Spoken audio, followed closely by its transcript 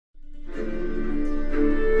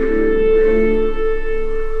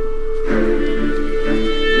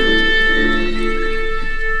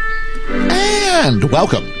and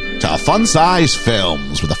welcome to Fun Size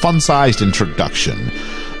Films with a fun-sized introduction.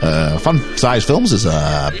 Fun Size Films is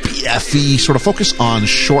a BFE sort of focus on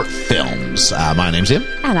short films. My name's Ian.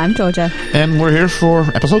 And I'm Georgia. And we're here for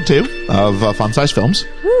episode 2 of Fun Size Films.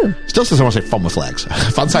 Woo. Still says I want to say fun with flags.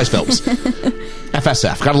 Fun Size Films.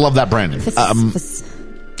 FSF. Gotta love that branding.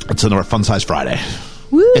 It's another Fun Size Friday.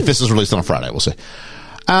 Woo. If this is released on a Friday, we'll see.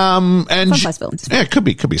 And Fun Size Films. Yeah, it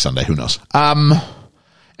could be Sunday. Who knows?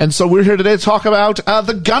 And so we're here today to talk about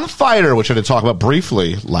The Gunfighter, which I did talk about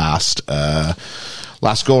briefly last go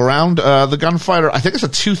around. The Gunfighter, I think it's a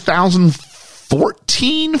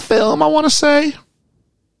 2014 film, I want to say.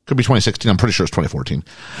 Could be 2016. I'm pretty sure it's 2014.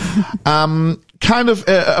 Kind of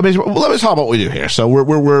amazing. Well, let me talk about what we do here. So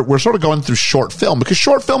we're sort of going through short film because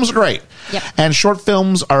short films are great. Yep. And short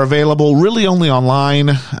films are available really only online.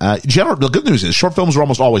 The good news is short films are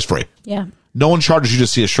almost always free. Yeah. No one charges you to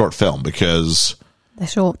see a short film because they're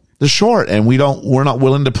short. They're short, and we're not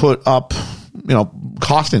willing to put up,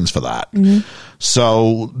 costings for that. Mm-hmm.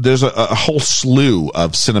 So there's a whole slew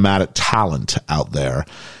of cinematic talent out there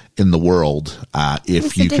in the world.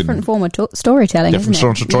 It's a different form of storytelling, different isn't it?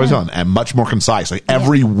 form of storytelling, and much more concise. Like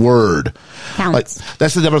every word counts.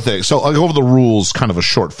 That's the other thing. So I'll go over the rules, kind of a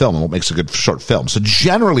short film, and what makes a good short film. So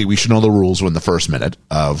generally, we should know the rules within the first minute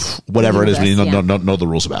of whatever it is we know the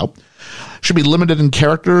rules about. Should be limited in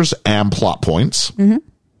characters and plot points. Mm-hmm.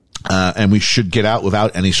 And we should get out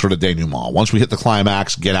without any sort of denouement. Once we hit the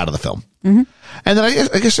climax, get out of the film. Mm-hmm. And then I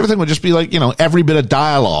guess everything would just be like, every bit of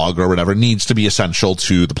dialogue or whatever needs to be essential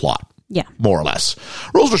to the plot. Yeah. More or less.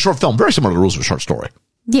 Rules of a short film, very similar to the rules of a short story.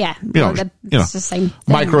 Yeah. It's the same thing,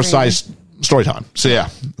 micro-sized story time. So, yeah.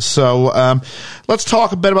 So, let's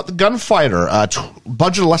talk a bit about The Gunfighter.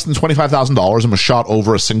 Budget of less than $25,000 and was shot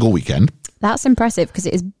over a single weekend. That's impressive because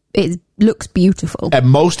it looks beautiful. And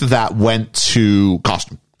most of that went to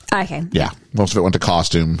costume. Okay. Yeah, most of it went to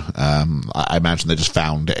costume. I imagine they just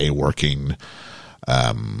found a working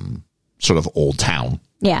sort of old town.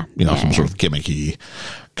 Yeah. Sort of gimmicky,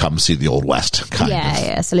 come see the Old West kind of.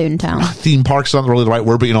 Yeah, saloon town. Theme park's not really the right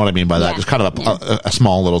word, but you know what I mean by that. Yeah. Just kind of a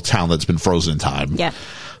small little town that's been frozen in time. Yeah.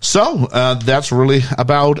 So, that's really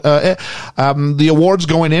about it. The awards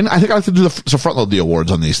going in. I think I like to do front load the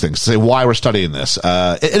awards on these things to say why we're studying this.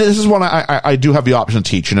 This is one I do have the option to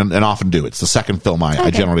teach and often do. It's the second film I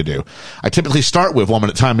generally do. I typically start with 1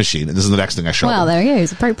 Minute Time Machine, and this is the next thing I show them. Well, there you go.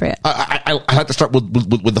 It's appropriate. I like to start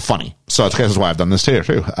with the funny. So that's why I've done this here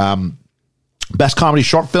too. Best Comedy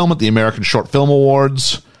Short Film at the American Short Film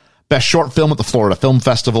Awards. Best Short Film at the Florida Film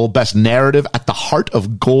Festival. Best Narrative at the Heart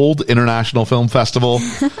of Gold International Film Festival.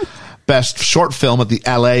 Best Short Film at the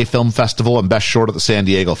LA Film Festival, and Best Short at the San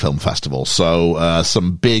Diego Film Festival. So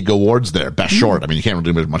some big awards there. Best Short. I mean, you can't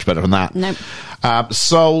really do much better than that. Nope.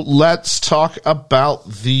 So let's talk about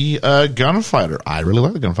The Gunfighter. I really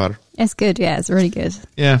like The Gunfighter. It's good. Yeah, it's really good.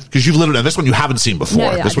 Yeah, because you've literally, this one you haven't seen before.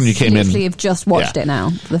 No, this one you came in. I've just watched it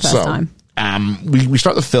now for the first time. We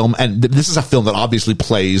start the film, and this is a film that obviously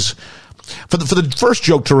plays for the first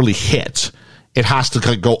joke to really hit. It has to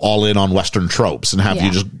kind of go all in on Western tropes and have you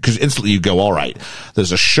just, because instantly you go, all right,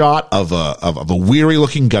 there's a shot of a weary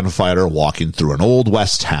looking gunfighter walking through an old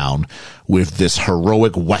West town with this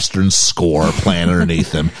heroic Western score playing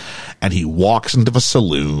underneath him. And he walks into the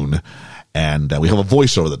saloon, and we have a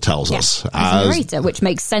voiceover that tells us. As a narrator, which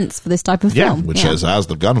makes sense for this type of film. Which says, as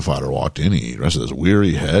the gunfighter walked in, he rested his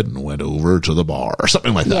weary head and went over to the bar, or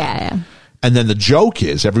something like that. Yeah. And then the joke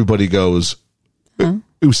is, everybody goes,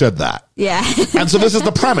 who said that? Yeah. And so this is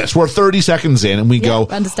the premise. We're 30 seconds in, and we go,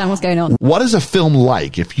 understand what's going on. What is a film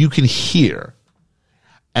like if you can hear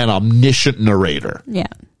an omniscient narrator? Yeah.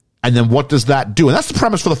 And then what does that do? And that's the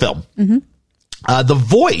premise for the film. Mm-hmm. The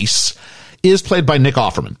voice is played by Nick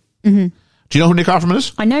Offerman. Mm-hmm. Do you know who Nick Offerman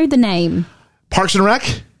is? I know the name. Parks and Rec?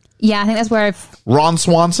 Yeah, I think that's where I've... Ron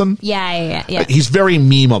Swanson? Yeah. He's very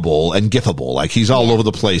memeable and gifable. Like, he's all over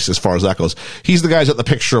the place as far as that goes. He's the guy who's got the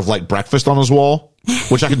picture of, like, breakfast on his wall,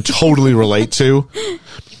 which I can totally relate to.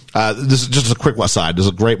 This is just a quick aside. There's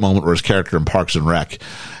a great moment where his character in Parks and Rec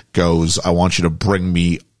goes, I want you to bring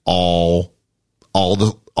me all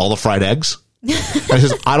the fried eggs. And he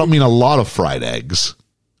says, I don't mean a lot of fried eggs.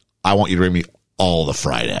 I want you to bring me all the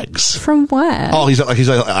fried eggs. From where? Oh, he's like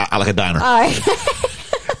a diner.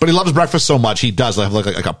 But he loves breakfast so much, he does have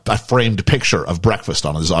like a framed picture of breakfast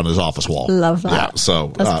on his office wall. Love that. Yeah,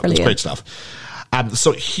 so it's great stuff.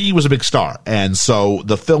 So he was a big star, and so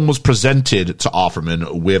the film was presented to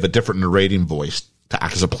Offerman with a different narrating voice to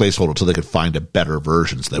act as a placeholder until they could find a better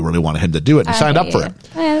version. So they really wanted him to do it. And he signed up for it.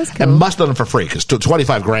 Yeah, that's cool. And must have done it for free because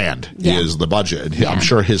 $25,000 is the budget. And I'm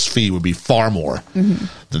sure his fee would be far more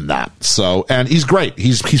than that. So, and he's great.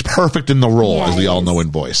 He's perfect in the role, as we all know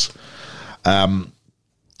in voice.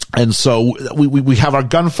 And so we have our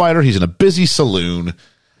gunfighter. He's in a busy saloon,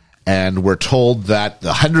 and we're told that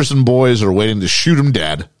the Henderson boys are waiting to shoot him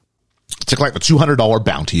dead to collect the $200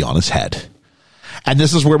 bounty on his head. And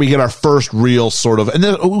this is where we get our first real sort of, and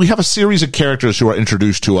then we have a series of characters who are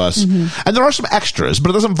introduced to us, and there are some extras, but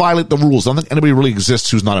it doesn't violate the rules. I don't think anybody really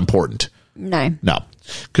exists who's not important. No.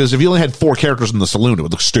 Because if you only had 4 characters in the saloon, it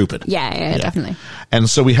would look stupid. Yeah, definitely. And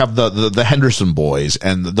so we have the Henderson boys,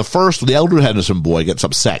 and the elder Henderson boy gets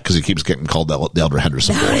upset because he keeps getting called the elder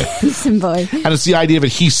Henderson boy. Henderson boy. And it's the idea of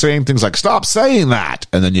it, he's saying things like, stop saying that.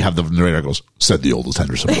 And then you have the narrator goes, said the oldest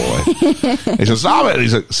Henderson boy. He says, stop it. And he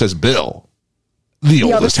says, Bill. The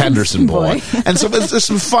oldest Henderson boy. And so there's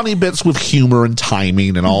some funny bits with humor and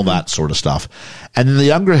timing and all that sort of stuff. And then the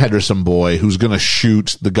younger Henderson boy who's going to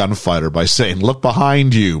shoot the gunfighter by saying, look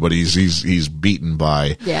behind you. But he's beaten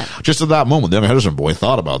by, just at that moment, the younger Henderson boy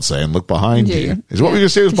thought about saying, look behind you. He said, what were you going to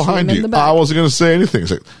say was behind you? I wasn't going to say anything.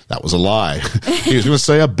 He's like, that was a lie. He was going to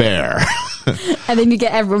say a bear. And then you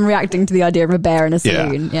get everyone reacting to the idea of a bear in a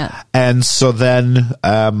saloon. Yeah. And so then,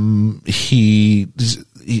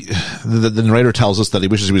 the narrator tells us that he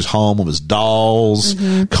wishes he was home with his dolls,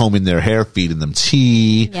 combing their hair, feeding them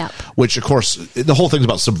tea, which of course the whole thing's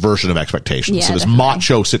about subversion of expectations. So this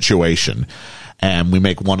macho situation, and we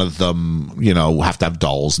make one of them, have to have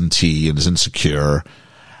dolls and tea and is insecure.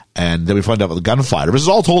 And then we find out about the gunfighter. This is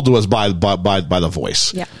all told to us by the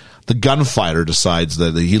voice. Yeah. The gunfighter decides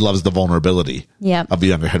that he loves the vulnerability of the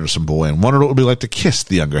younger Henderson boy and wondered what it would be like to kiss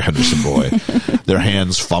the younger Henderson boy. Their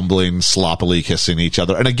hands fumbling, sloppily kissing each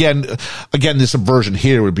other. And again, the subversion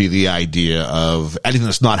here would be the idea of anything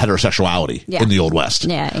that's not heterosexuality in the Old West.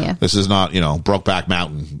 Yeah. This is not, Brokeback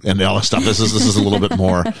Mountain and all that stuff. This is a little bit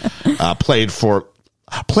more played for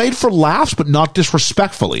laughs, but not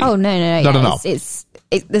disrespectfully. Oh, no. It's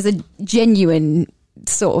there's a genuine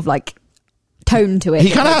sort of like tone to it.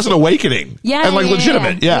 He kind of has an awakening. And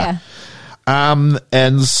legitimate. Yeah.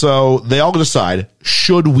 And so they all decide,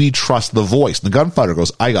 should we trust the voice? And the gunfighter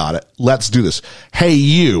goes, I got it. Let's do this. Hey,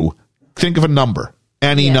 you, think of a number.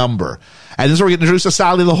 Any number. And this is where we get introduced to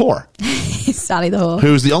Sally the whore. Sally the whore.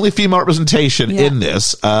 Who's the only female representation in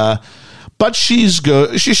this. But she's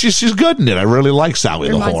good. She's good in it. I really like Sally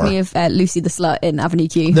the whore. Reminds me of Lucy the slut in Avenue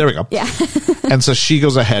Q. There we go. Yeah. And so she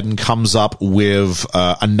goes ahead and comes up with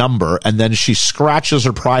a number, and then she scratches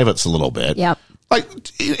her privates a little bit. Yep. Like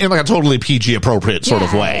in like a totally PG appropriate sort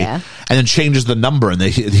of way. Yeah. And then changes the number, and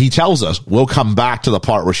he tells us we'll come back to the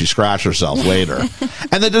part where she scratched herself later.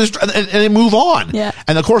 And then and they move on. Yeah.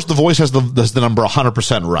 And of course the voice has the number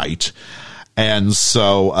 100% right. And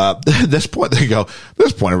so at this point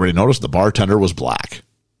everybody noticed the bartender was black.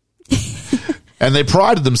 And they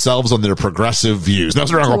prided themselves on their progressive views.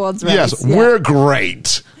 That's right. Yes, we're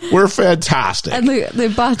great. We're fantastic. And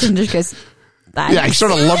the bartender goes, thanks. Yeah, he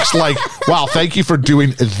sort of looks like, wow, thank you for doing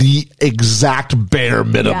the exact bare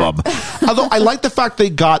minimum. Yeah. Although I like the fact they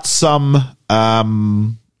got some, what's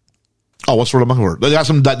the word I'm looking for? They got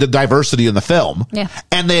some diversity in the film. Yeah.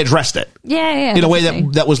 And they addressed it. Yeah. In a way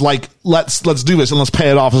that was like, let's do this and let's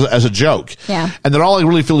pay it off as a joke. Yeah. And they're all like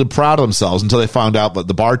really feeling proud of themselves until they found out that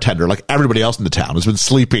the bartender, like everybody else in the town, has been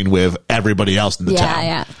sleeping with everybody else in the town.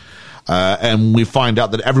 Yeah. And we find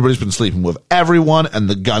out that everybody's been sleeping with everyone, and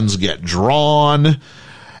the guns get drawn.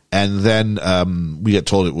 And then we get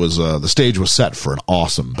told it was the stage was set for an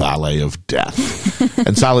awesome ballet of death.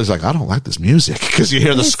 And Sally's like, I don't like this music, because you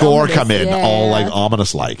hear the score come in all like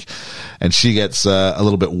ominous like. And she gets a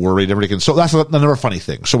little bit worried. So that's another funny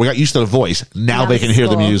thing. So we got used to the voice. Now they can hear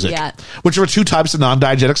the music, which are 2 types of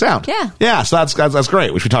non-diegetic sound. Yeah. So that's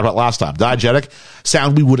great, which we talked about last time. Diegetic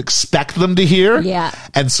sound we would expect them to hear. Yeah.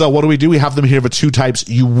 And so what do? We have them hear the 2 types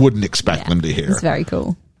you wouldn't expect them to hear. It's very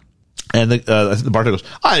cool. And the bartender goes,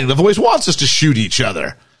 I think the voice wants us to shoot each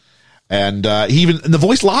other. And the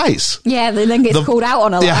voice lies. Yeah, then gets called out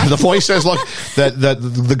on a lie. Yeah, the voice says, look, that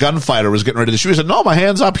the gunfighter was getting ready to shoot. He said, no, my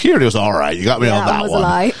hand's up here. And he goes, all right, you got me on that one. Was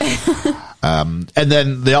a lie. And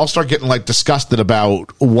then they all start getting like disgusted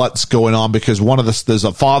about what's going on, because there's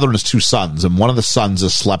a father and his 2 sons, and one of the sons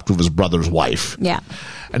has slept with his brother's wife. Yeah.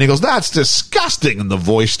 And he goes, that's disgusting. And the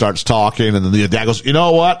voice starts talking. And then the dad goes, you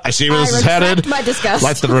know what? I see where this is headed. My disgust.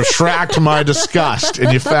 Let's retract my disgust.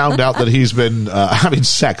 And you found out that he's been having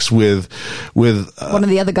sex with one of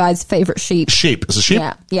the other guy's favorite sheep. Sheep. Is it a sheep?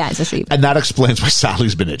 Yeah, it's a sheep. And that explains why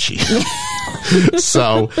Sally's been itchy.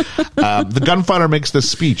 So the gunfighter makes this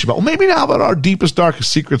speech about, well, maybe now that our deepest,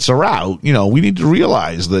 darkest secrets are out, we need to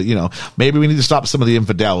realize that, maybe we need to stop some of the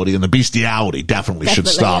infidelity, and the bestiality definitely should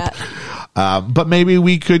stop. Yeah. But maybe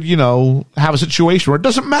we could, have a situation where it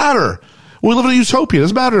doesn't matter. We live in a utopia. It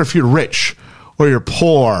doesn't matter if you're rich or you're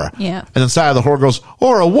poor. Yeah. And then Sally the whore goes,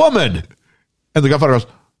 or a woman. And the gunfighter goes,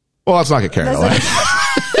 well, let's not get carried away.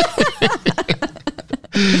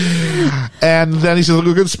 And then he says, look,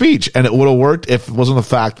 a good speech. And it would have worked if it wasn't the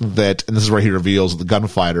fact that, and this is where he reveals that the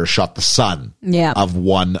gunfighter shot the son of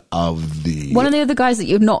one of the other guys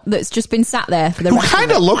that's just been sat there for the who rest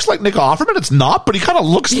kind of looks like Nick Offerman. It's not, but he kind of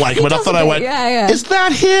looks like him enough that I went, is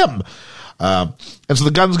that him? And so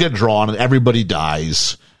the guns get drawn and everybody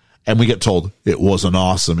dies. And we get told it was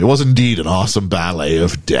indeed an awesome ballet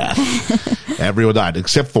of death. Everyone died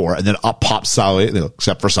except for, and then up pops Sally,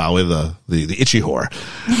 except for Sally, the itchy whore,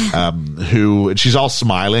 and she's all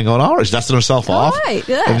smiling, going, all right, she's dusting herself off. Right,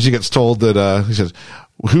 yeah. And she gets told that, he says,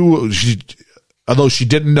 although she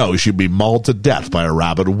didn't know she'd be mauled to death by a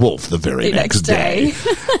rabid wolf the very next day.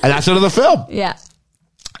 And that's the end of the film. Yeah.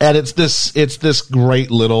 And it's this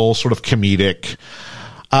great little sort of comedic,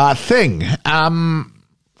 thing.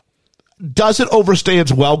 Does it overstay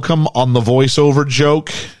its welcome on the voiceover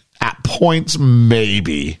joke? At points,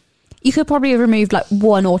 maybe. You could probably have removed like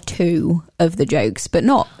one or two of the jokes, but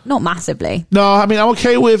not massively. No, I mean, I'm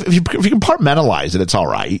okay with if you compartmentalize it, it's all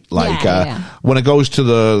right. Like when it goes to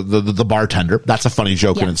the bartender, that's a funny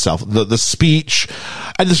joke in itself. The speech,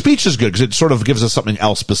 and the speech is good because it sort of gives us something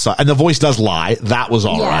else beside. And the voice does lie. That was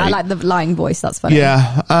all right. Yeah, I like the lying voice. That's funny.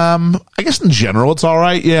 Yeah. I guess in general, it's all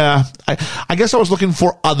right. Yeah. I guess I was looking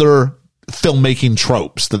for other filmmaking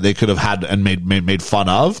tropes that they could have had and made fun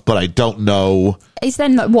of, but I don't know. It's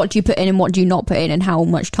then like, what do you put in and what do you not put in, and how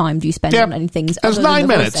much time do you spend on anything? It's 9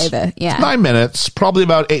 minutes. Yeah, it's 9 minutes, probably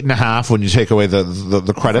about 8.5 when you take away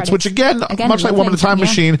the credits, which again much like Woman in a Time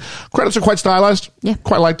Machine, credits are quite stylized. Yeah,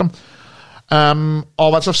 quite like them.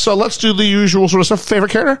 All that stuff. So let's do the usual sort of stuff.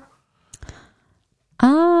 Favorite character?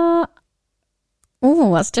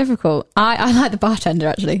 Oh, that's difficult. I like the bartender,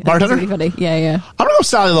 actually. Bartender? That's really funny. Yeah. I'm going to go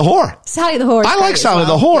Sally the whore. Sally the whore. I like Sally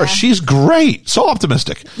the whore. Yeah. She's great. So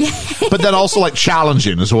optimistic. Yeah. But then also like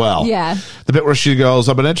challenging as well. Yeah. The bit where she goes,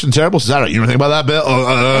 I've been itching terrible. Is that right? You don't think about that bit?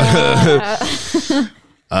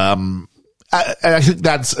 I think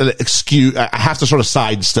that's an excuse. I have to sort of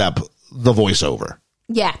sidestep the voiceover.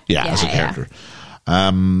 Yeah. Yeah, as a character.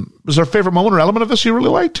 Was there a favorite moment or element of this you really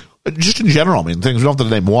liked? Just in general, I mean, things, we don't have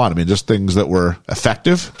to name one. I mean, just things that were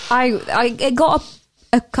effective. I got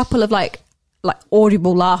a couple of like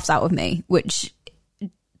audible laughs out of me, which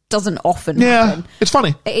doesn't often happen. It's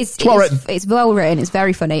funny. It's well written. It's well written. It's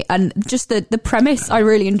very funny. And just the premise, I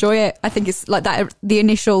really enjoy it. I think it's like that, the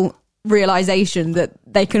initial realization that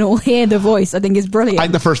they can all hear the voice, I think is brilliant. I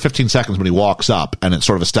think the first 15 seconds when he walks up and it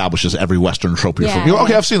sort of establishes every Western trope you go,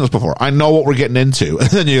 okay, I've seen this before. I know what we're getting into. And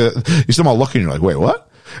then you see them all looking and you're like, wait, what?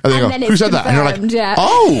 And then you go, who said that? And you're like,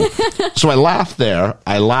 oh. So I laugh there.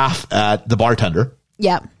 I laugh at the bartender.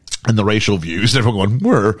 Yeah. And the racial views, everyone going,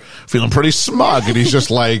 we're feeling pretty smug. And he's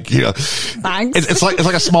just like, thanks. It's like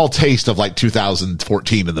a small taste of like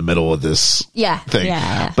 2014 in the middle of this thing.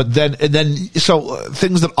 Yeah. But then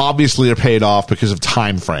things that obviously are paid off because of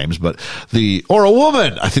time frames, but or a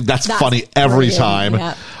woman, I think that's funny every time.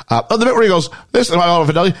 Yeah. The bit where he goes, this is my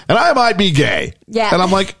infidelity, and I might be gay. Yeah. And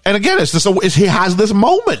I'm like, and again, he has this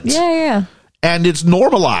moment. Yeah. And it's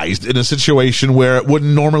normalized in a situation where it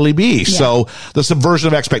wouldn't normally be. Yeah. So the subversion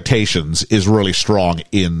of expectations is really strong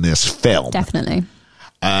in this film. Definitely.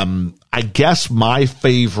 I guess my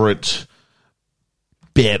favorite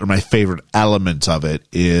bit or my favorite element of it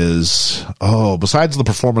is, besides the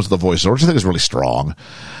performance of the voice, which I think is really strong,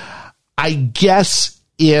 I guess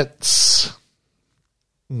it's...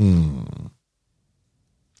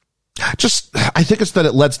 I think it's that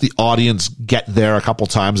it lets the audience get there a couple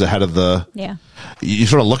times ahead of you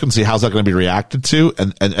sort of look and see how's that going to be reacted to,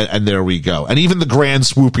 and there we go. And even the grand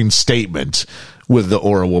swooping statement with the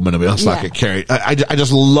or a woman, I mean, let's not get carried. I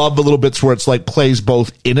just love the little bits where it's like plays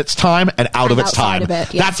both in its time and out of its time.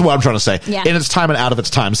 That's what I'm trying to say. Yeah. In its time and out of its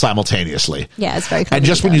time simultaneously. Yeah, it's very cool. And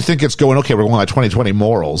just when you think it's going, okay, we're going like 2020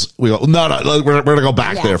 morals, we go, no, we're going to go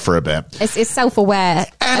back there for a bit. It's self-aware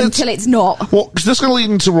until it's not. Well, because this is going to lead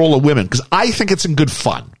into the role of women, because I think it's in good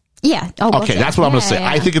fun. Yeah. Okay, that's what I'm going to say.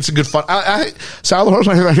 Yeah. I think it's a good fun. Sally Lahore's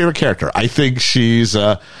my favorite character. I think she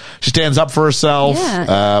stands up for herself.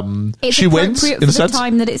 Yeah. She wins in for a the sense.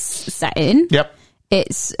 time that it's set in. Yep.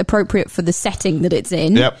 It's appropriate for the setting that it's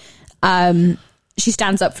in. Yep. She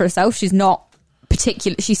stands up for herself. She's not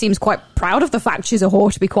particular. She seems quite proud of the fact she's a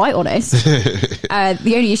whore, to be quite honest.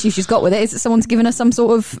 The only issue she's got with it is that someone's given her some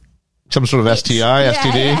sort of STI,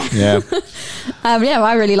 STD. Yeah. Yeah,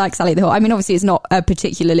 I really like Sally the Whore. I mean, obviously, it's not a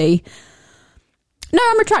particularly. No,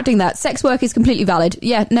 I'm retracting that. Sex work is completely valid.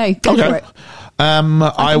 Yeah, no, go for it.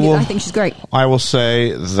 I think she's great. I will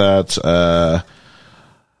say that.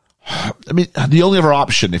 I mean, the only other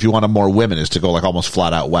option, if you wanted more women, is to go like almost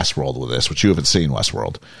flat out Westworld with this, which you haven't seen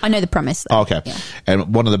Westworld. I know the premise, though. Oh, okay. Yeah.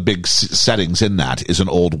 And one of the big settings in that is an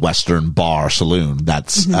old Western bar saloon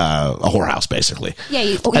that's a whorehouse, basically. Yeah.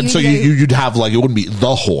 You'd have like, it wouldn't be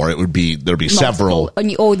the whore, it would be, there'd be several.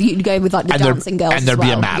 Or you'd go with like the dancing girls. And there'd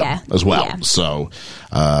be a madam as well. Yeah. So,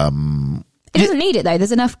 it doesn't need it though.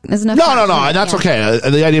 There's enough. No, and that's okay.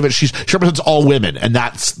 The idea of it, she represents all women, and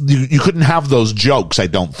that's you couldn't have those jokes. I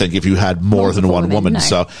don't think if you had more than one woman. No.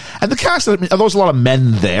 So, and the cast, I mean, there's a lot of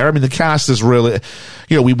men there. I mean, the cast is really,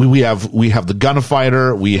 we have the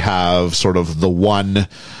gunfighter, we have sort of the one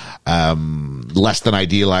less than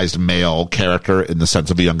idealized male character in the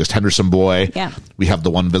sense of the youngest Henderson boy. Yeah. We have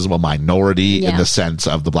the one visible minority in the sense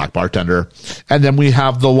of the black bartender. And then we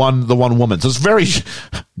have the one woman. So it's very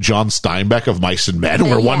John Steinbeck of Mice and Men,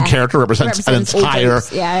 where one character represents an entire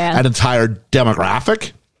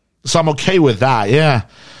demographic. So I'm okay with that. Yeah.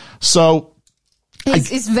 So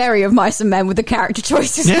it's very of Mice and Men with the character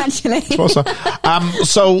choices, actually. So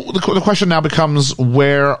the question now becomes,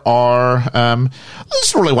 where are this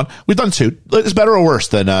is a really one. We've done two. Is better or worse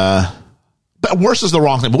than but worse is the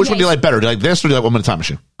wrong thing. But which one do you like better? Do you like this or do you like 1 Minute Time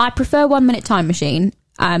Machine? I prefer 1 Minute Time Machine.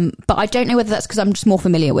 But I don't know whether that's because I'm just more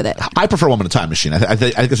familiar with it. I prefer 1 Minute Time Machine. I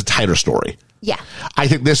think it's a tighter story. Yeah. I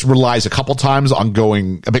think this relies a couple times on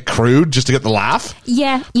going a bit crude just to get the laugh.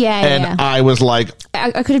 Yeah. And I was like,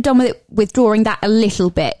 I could have done with it withdrawing that a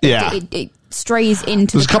little bit. Yeah. It strays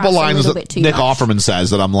into there's a couple lines that Nick much. Offerman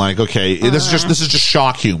says that I'm like, okay, this is just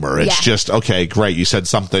shock humor. It's just, okay, great. You said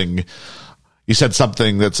something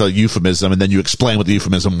that's a euphemism, and then you explain what the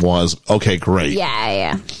euphemism was. Okay, great.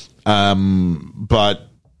 Yeah. But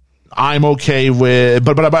I'm okay with,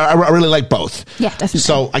 but I really like both. Yeah, definitely.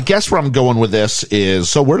 So I guess where I'm going with this is,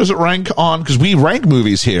 so where does it rank on, because we rank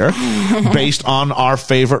movies here based on our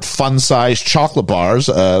favorite fun-sized chocolate bars.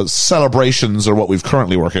 Celebrations are what we've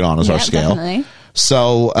currently working on as our scale. Definitely.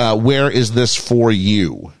 So where is this for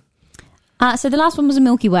you? So the last one was a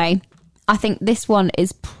Milky Way. I think this one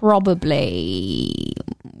is probably,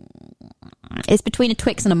 it's between a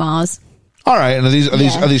Twix and a Mars. All right, and are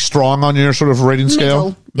these strong on your sort of rating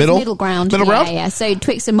scale? Middle ground. Middle ground. Yeah. So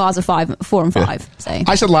Twix and Mars are 4 and 5. Yeah. So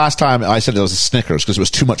I said last time it was a Snickers because it was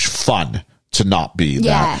too much fun to not be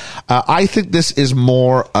that. I think this is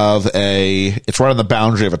more of it's right on the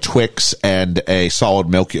boundary of a Twix and a solid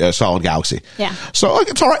Galaxy. Yeah. So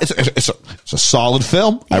it's all right. It's a solid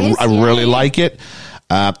film. I really like it.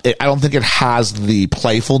 I don't think it has the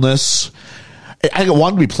playfulness. I think it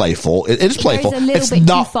wanted to be playful. It is playful. It's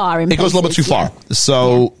not too far. It goes a little bit too far.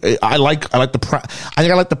 So I like the. I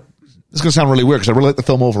think I like the. This is going to sound really weird because I really like the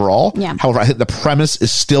film overall. Yeah. However, I think the premise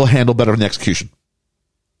is still handled better than the execution.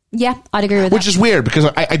 Yeah, I'd agree with that. Which is weird because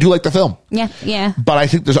I do like the film. Yeah. But I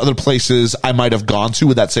think there's other places I might have gone to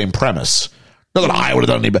with that same premise. Not that I would have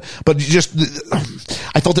done any, but just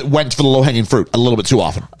I felt it went for the low hanging fruit a little bit too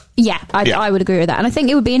often. Yeah, I would agree with that. And I think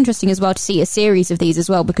it would be interesting as well to see a series of these as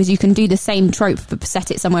well, because you can do the same trope but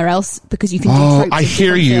set it somewhere else, because you can do tropes. I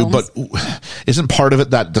hear you, films. but isn't part of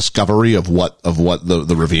it that discovery of what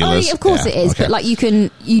the reveal is? Yeah, of course it is, okay. But like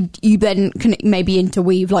you then can maybe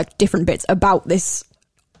interweave like different bits about this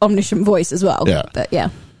omniscient voice as well. Yeah. But yeah.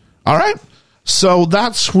 All right. So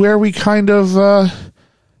that's where we kind of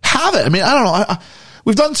have it. I mean, I don't know.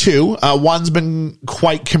 We've done two. One's been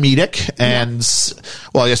quite comedic, and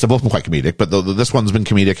well, yes, they've both been quite comedic. But this one's been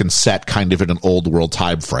comedic and set kind of in an old world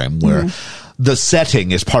time frame where the setting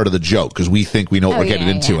is part of the joke because we think we know what we're getting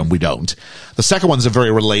into and we don't. The second one's a very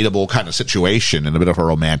relatable kind of situation and a bit of a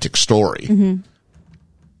romantic story.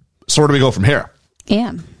 So where do we go from here?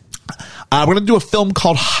 Yeah, we're going to do a film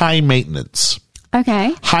called High Maintenance.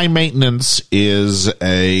 Okay. High Maintenance is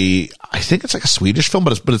I think it's like a Swedish film,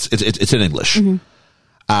 but it's in English.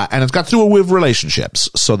 And it's got to do with relationships.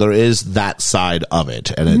 So there is that side of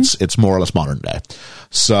it. And it's more or less modern day.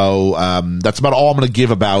 So, that's about all I'm going to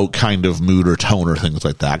give about kind of mood or tone or things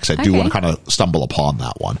like that. Cause I do want to kind of stumble upon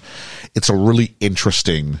that one. It's a really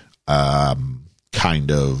interesting,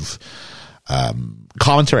 kind of,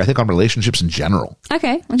 commentary, I think, on relationships in general.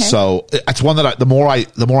 Okay. So it's one that the more I,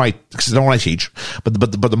 because I don't want to teach, but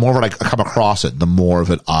the more that I come across it, the more of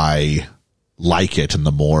it I like it, and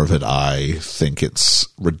the more of it I think it's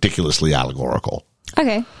ridiculously allegorical.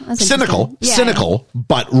 Okay. That's cynical,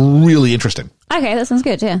 but really interesting. Okay, that sounds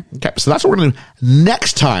good, yeah. Okay, so that's what we're going to do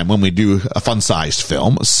next time when we do a fun-sized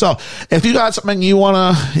film. So if you got something you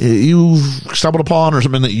stumbled upon, or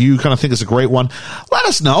something that you kind of think is a great one, let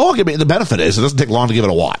us know. The benefit is it doesn't take long to give it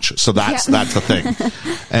a watch. So that's the thing.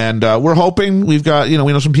 And we're hoping we've got, we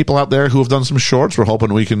know some people out there who have done some shorts. We're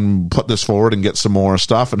hoping we can put this forward and get some more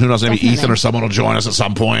stuff. And who knows, maybe Ethan or someone will join us at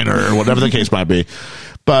some point, or whatever the case might be.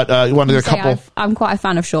 But you want to do a couple. I'm quite a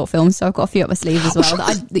fan of short films, so I've got a few up my sleeve as well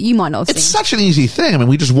that you might not have seen. It's such an easy thing. I mean,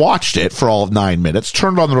 we just watched it for all of 9 minutes,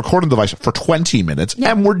 turned on the recording device for 20 minutes,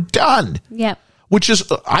 and we're done. Yep. Which is,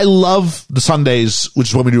 I love the Sundays, which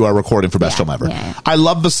is when we do our recording for Best Film Ever. Yeah. I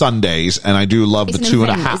love the Sundays, and I do love the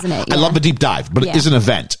 2.5. Isn't it? Yeah. I love the deep dive, but it is an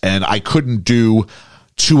event, and I couldn't do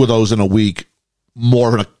 2 of those in a week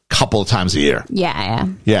more than a couple of times a year.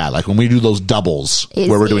 Yeah. Like when we do those doubles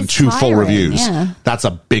where we're doing 2 full reviews, that's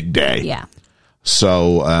a big day. Yeah.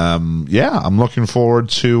 So, I'm looking forward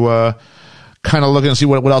to kind of looking and see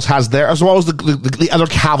what else has there, as well as the other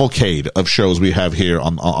cavalcade of shows we have here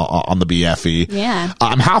on the BFE. Yeah.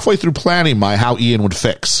 I'm halfway through planning my How Ian Would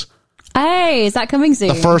Fix. Hey, is that coming soon?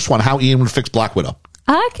 The first one, How Ian Would Fix Black Widow.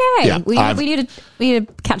 Okay. Yeah, we need to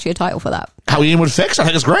catch you a title for that. How Ian Would Fix? I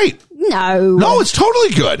think it's great. No, it's totally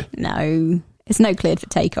good. No. It's no cleared for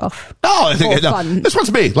takeoff. No, I think this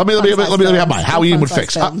one's me. Let me have mine. How Ian Would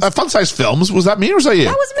Fix. Fun Size Films. Was that me or was that you?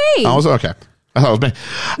 That was me. I was okay. I thought it was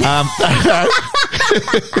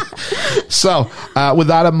me. So, with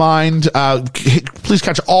that in mind, please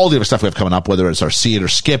catch all the other stuff we have coming up, whether it's our See It or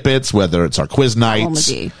Skip It's, whether it's our quiz nights.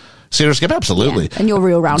 See It or Skip, absolutely. Yeah. And your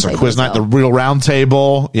Real Roundtable. Our quiz night, the Real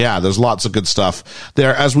Roundtable. Yeah, there's lots of good stuff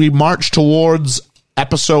there as we march towards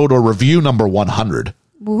episode or review number 100.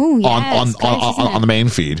 Ooh, on the main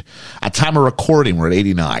feed. At time of recording, we're at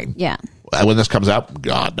 89. Yeah. When this comes out,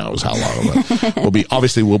 God knows how long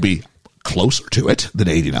we'll be closer to it than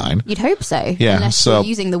 89. You'd hope so. Yeah. Unless you're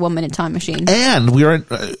using the 1 minute time machine. And we are,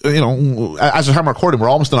 as of time of recording, we're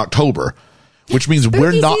almost in October, which means spooky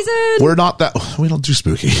we're not season. we don't do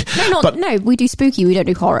spooky. No, we do spooky. We don't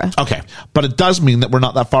do horror. Okay. But it does mean that we're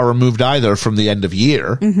not that far removed either from the end of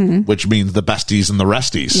year, which means the besties and the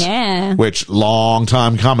resties. Yeah. Which long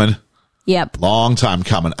time coming. Yep. Long time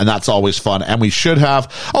coming. And that's always fun. And we should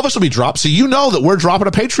have, all this will be dropped. So you know that we're dropping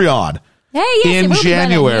a Patreon. Hey, yes, in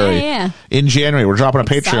January. Yeah. In January, we're dropping a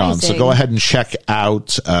Exciting. Patreon. So go ahead and check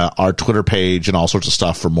out our Twitter page and all sorts of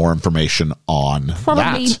stuff for more information on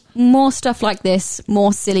Probably that. More stuff like this,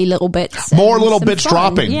 more silly little bits. More little bits fun.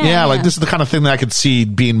 dropping. Yeah, like this is the kind of thing that I could see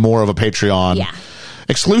being more of a Patreon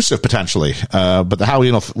exclusive potentially. But the How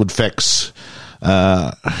Ian Would Fix.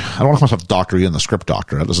 I don't want to call myself Dr. Ian, the script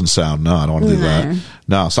doctor. That doesn't sound, no, I don't want to do that.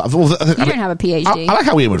 No. So, you don't have a PhD. I like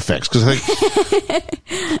How Ian Would Fix because I think,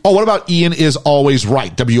 what about Ian is always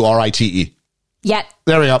right? WRITE. Yeah.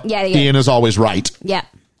 There we go. Yeah. Ian is always right. Yeah,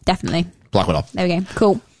 definitely. Black Widow. There we go.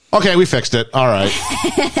 Cool. Okay, we fixed it. All right.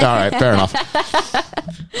 All right, fair enough.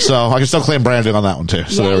 So I can still claim branding on that one too.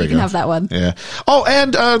 So there we go. You can have that one. Yeah. Oh,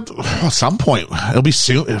 and at some point, it'll be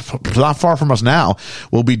soon, not far from us now,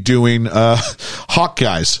 we'll be doing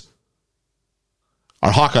Hawkeyes.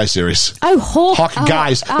 Our Hawkeye series. Oh, Hawk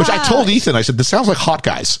Guys. Which I told Ethan, I said, this sounds like Hot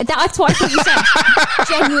Guys. That's what I thought you said.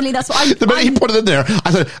 Genuinely, that's what I... The minute he put it in there,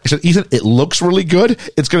 I said, Ethan, it looks really good.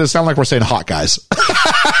 It's going to sound like we're saying Hot Guys.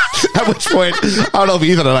 At which point, I don't know if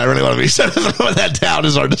Ethan and I really want to be throwing that down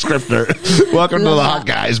as our descriptor. Welcome to the Hot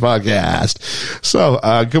Guys podcast. So,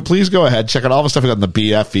 please go ahead, check out all the stuff we got on the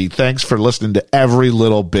BFE. Thanks for listening to every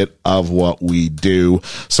little bit of what we do.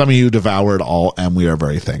 Some of you devour it all, and we are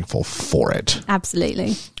very thankful for it. Absolutely.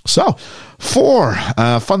 So, for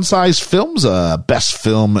Fun Size Films, Best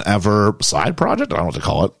Film Ever side project, I don't know what to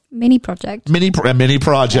call it. Mini project. Mini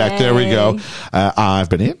project. Hey. There we go. I've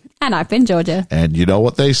been Ian. And I've been Georgia. And you know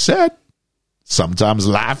what they said? Sometimes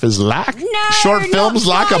life is like short films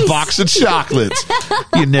like a box of chocolates.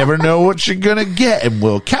 You never know what you're going to get, and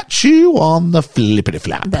we'll catch you on the flippity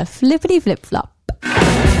flap. The flippity flip flop.